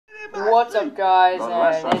What's up, guys?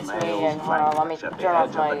 And it's me. And let me turn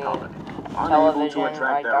off my television.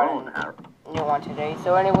 I got a new one today.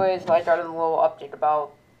 So, anyways, I got a little update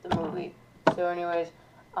about the movie. So, anyways,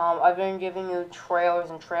 I've been giving you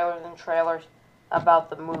trailers and trailers and trailers about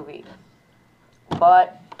the movie.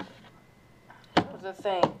 But here's the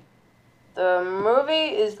thing: the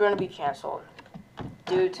movie is going to be canceled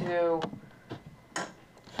due to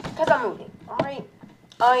because I'm moving. All right,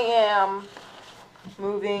 I am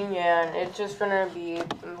moving, and it's just gonna be a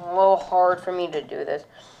little hard for me to do this.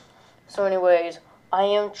 So anyways, I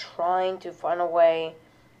am trying to find a way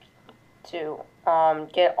to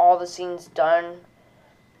get all the scenes done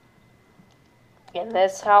in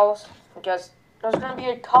this house, because there's gonna be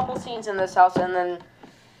a couple scenes in this house, and then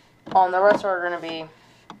the rest are gonna be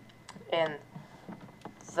in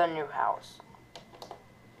the new house.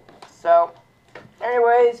 So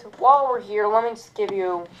anyways, while we're here, let me just give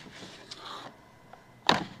you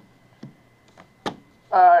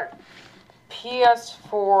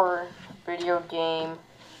PS4 video game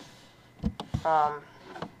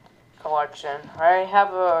collection. I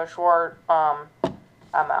have a short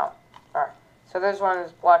amount. Alright, so this one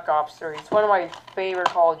is Black Ops 3. It's one of my favorite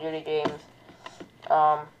Call of Duty games.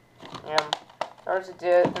 There's a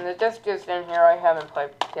disc, and the disc is in here. I haven't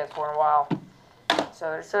played PS4 in a while.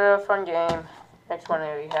 So it's a fun game. Next one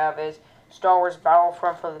that we have is Star Wars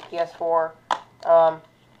Battlefront for the PS4.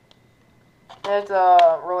 It's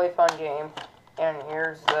a really fun game, and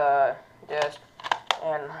here's the disc,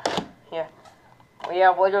 and yeah, we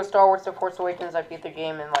have Lego Star Wars The Force Awakens. I beat the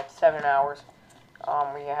game in like 7 hours.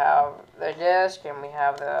 We have the disc, and we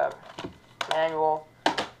have the manual.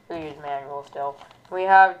 We use manual still. We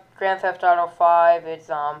have Grand Theft Auto 5. It's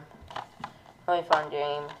really fun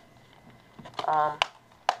game. Got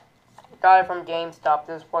it from GameStop.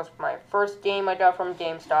 This was my first game I got from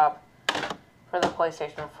GameStop for the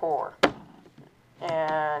PlayStation 4.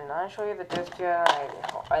 And I'll show you the disc yet.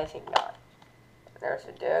 I think not. There's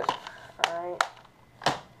the disc. Alright.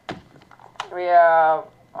 We have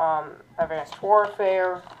Advanced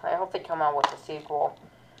Warfare. I hope they come out with the sequel.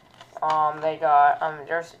 They got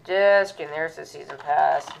there's the disc, and there's the season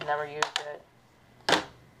pass. Never used it.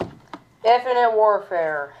 Infinite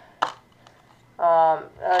Warfare. A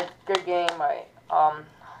good game.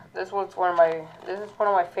 This is one of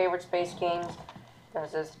my favorite space games.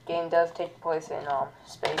 Because this game does take place in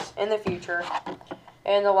space in the future.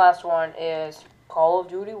 And the last one is Call of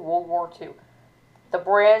Duty World War II. The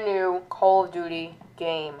brand new Call of Duty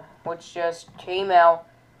game, which just came out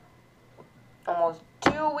almost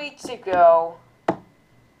 2 weeks ago.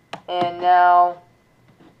 And now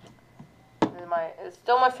it's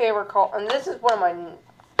still my favorite and this is one of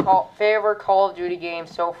my favorite Call of Duty games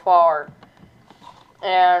so far.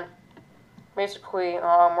 And basically,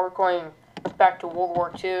 we're going back to World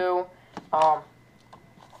War II,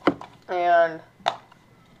 and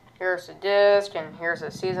here's the disc, and here's the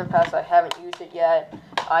season pass. I haven't used it yet.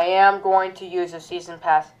 I am going to use the season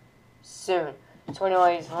pass soon. So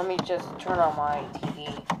anyways, let me just turn on my TV,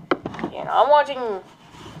 and I'm watching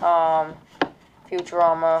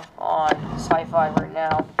Futurama on Sci-Fi right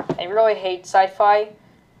now. I really hate Sci-Fi,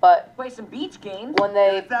 but play some beach games. When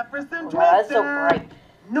they that's so bright.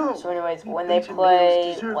 No. So anyways, when they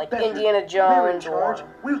play like Indiana Jones or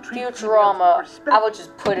Futurama, I would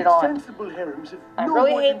just put it on. I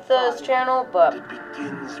really hate this channel, but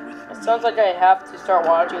it sounds like I have to start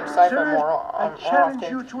watching sci-fi more often,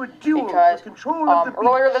 because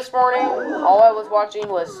earlier this morning, all I was watching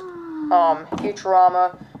was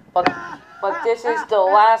Futurama, but this is the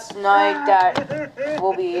last night that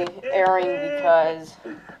will be airing because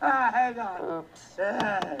oops.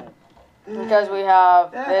 Because we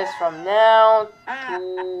have this from now to...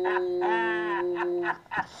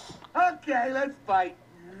 Okay, let's fight.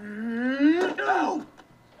 No!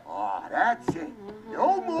 Oh, that's it.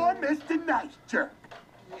 No more Mr. Nice Jerk.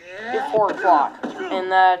 It's 4 o'clock.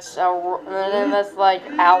 And that's like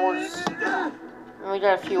hours. We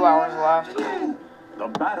got a few hours left. The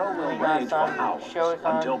battle will rage for hours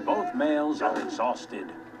until both males are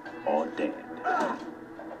exhausted or dead.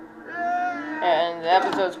 And the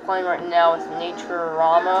episode's playing right now. It's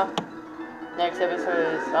Naturama. Next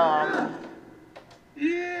episode is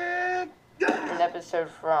an episode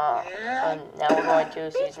from now we're going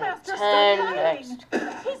to season 10 next.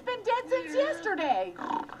 He's been dead since yesterday.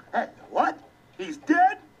 What? He's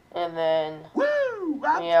dead? And then woo!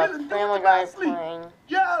 we have Family Guy playing.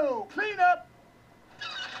 Yo, clean up.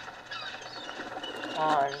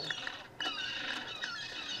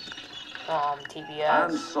 On TBS.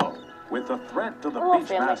 And so, with the threat to the Family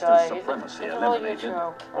Beachmaster's Guy. supremacy It's a really good eliminated,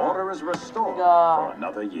 show. order is restored for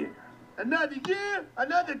another year. Another year,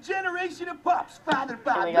 another generation of pups fathered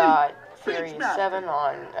by And we me. got Series 7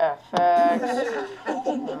 on FX.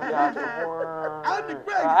 And we got the I'm the Word.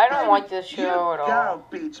 greatest, I don't baby. like this show at You all. go,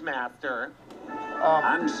 Beachmaster.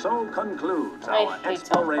 And so concludes I our hate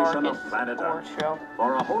South Park. exploration It's of a planet boring Earth. show.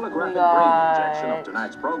 For a holographic got- brain injection of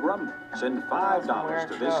tonight's program, send $5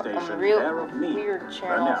 to this station, Real care of me, weird the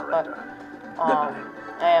channels, but narrator.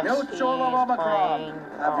 Notes AMC all over is Omicron. playing.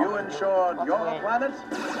 Have you insured your planet?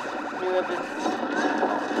 New episode.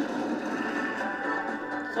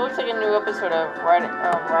 So it looks like a new episode of Ride with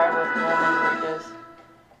Norman Reedus.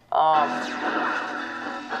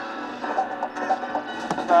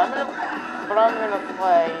 But I'm gonna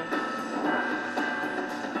play.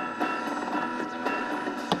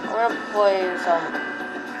 I'm gonna play some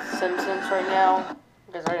Simpsons right now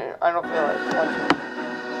because I don't feel like watching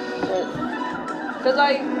it. Because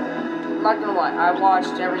I'm not gonna lie, I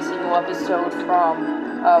watched every single episode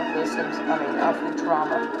of the Simpsons. Of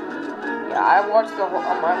Futurama. Yeah, I watched the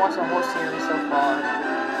whole series so far.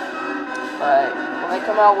 But when they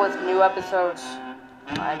come out with new episodes,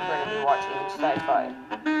 I'm going to be watching sci-fi.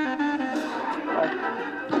 But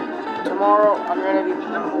tomorrow, I'm going to be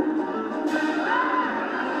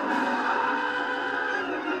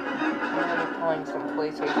playing some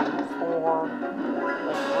PlayStation 4,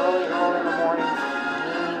 like really early in the morning,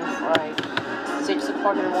 means like 6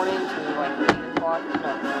 o'clock in the morning to like 8 o'clock,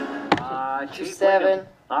 no, to 7.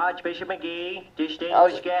 Archbishop McGee,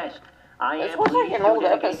 distinguished guest. I am pleased to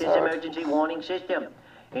dedicate this emergency warning system.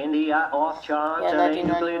 In the off chance of a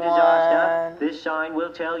nuclear disaster, this sign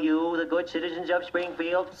will tell you, the good citizens of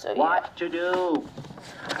Springfield, what to do.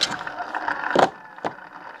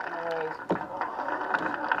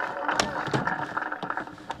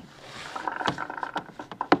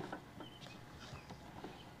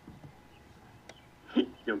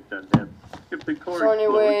 So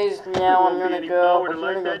anyways, now I'm gonna go. We're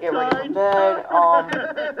gonna go get ready for bed. I'll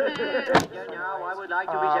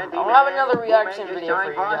have another reaction video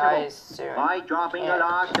for you guys soon. Alright,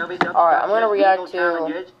 I'm gonna react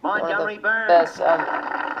to one of the best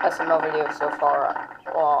SML videos so far.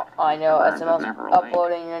 Well, I know SML's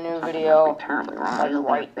uploading a new video like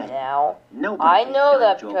right now. I know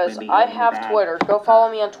that because I have Twitter. Go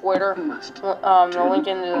follow me on Twitter. The link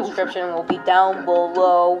in the description will be down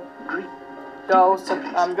below. Go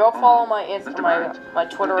follow my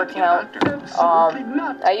Twitter account.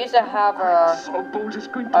 I used to have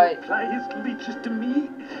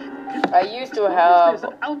I used to have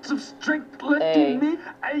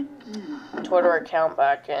a Twitter account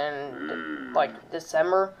back in like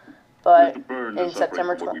December, but in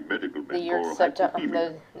September, the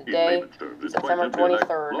day September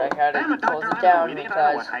 23rd, I had to close it down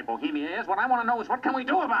because what I want to know is what can we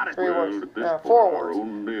do about it? 4 words,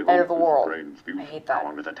 end of the world. I hate that.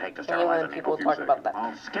 Anyone people talk about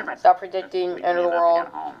that. Stop predicting end of the world.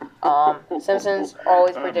 Simpsons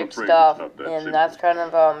always predict stuff, and that's kind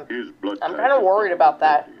of I'm kind of worried about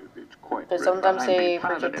that. Because sometimes they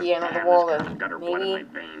predict the end of the world, and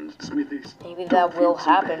maybe that will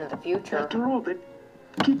happen in the future.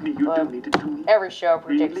 But every show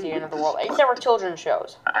predicts the end of the world, except for children's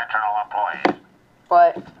shows.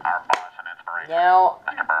 But now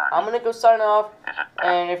I'm gonna go sign off,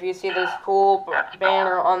 and if you see this cool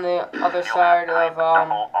banner on the other side of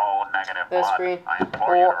the screen,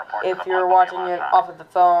 or if you're watching it off of the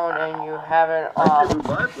phone and you have it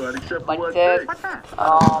like this,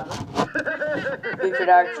 you could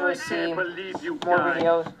actually see more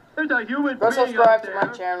videos. Go subscribe to my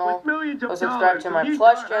channel. Go subscribe to my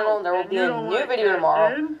Plush channel. There will be a new video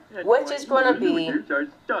tomorrow, which is going to be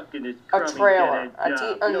a trailer.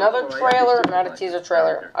 Another trailer, not a teaser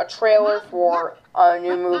trailer. A trailer for a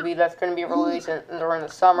new movie that's going to be released during the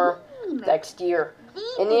summer next year.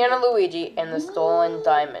 Indiana Luigi and the Stolen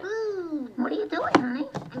Diamond. What are you doing, honey?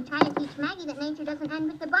 I'm trying to teach Maggie that nature doesn't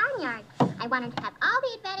end with the barnyard. I want her to have all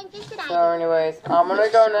the advantages that I do. So anyways, I'm going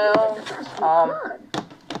to go now.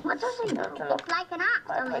 What does he look like an ox?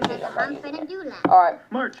 Only has a hump and a dewlap. Alright,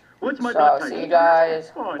 So see you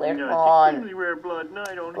guys later on. I'm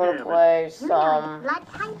going to play some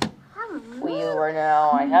Wii U right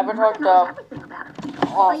now. I have it hooked up.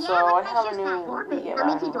 Also, I have a new Wii How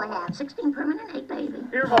many teeth do I have? 16 permanent, 8 baby.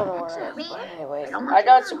 But anyways, I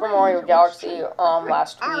got Super Mario Galaxy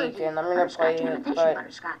last week, and I'm going to play it,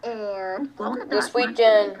 but this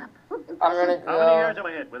weekend, I'm going to How many hairs have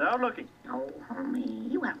I hit without looking? Oh, homie,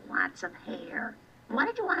 you have lots of hair. Why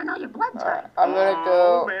did you want to know your blood type? I'm gonna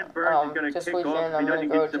go, Man Burns is gonna this kick weekend off if I'm he gonna doesn't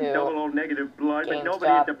go get some double to O negative blood, but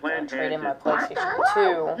nobody at the GameStop plant and trade in my has it.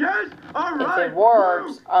 PlayStation 2. Yes, all If right. it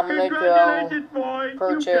works, I'm gonna go Congratulations, boy. You've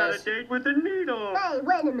got a purchase date with the needle. Hey,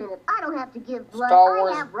 wait a minute. I don't have to give blood. Star I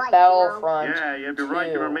Wars have rights, Battlefront Yeah, you have the 2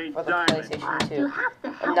 right to remain for the silent. PlayStation 2. You have to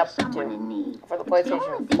And help not someone 2 in need. for the It's the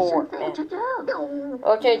PlayStation only 4. decent thing to do.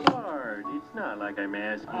 Okay, Lord, it's not like I'm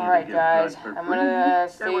asking you to alright give guys, blood for I'm free. gonna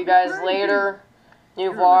That see would you be guys crazy. later. New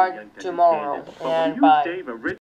You're really young vlog to tomorrow, understand this, but when and you bye. save a rich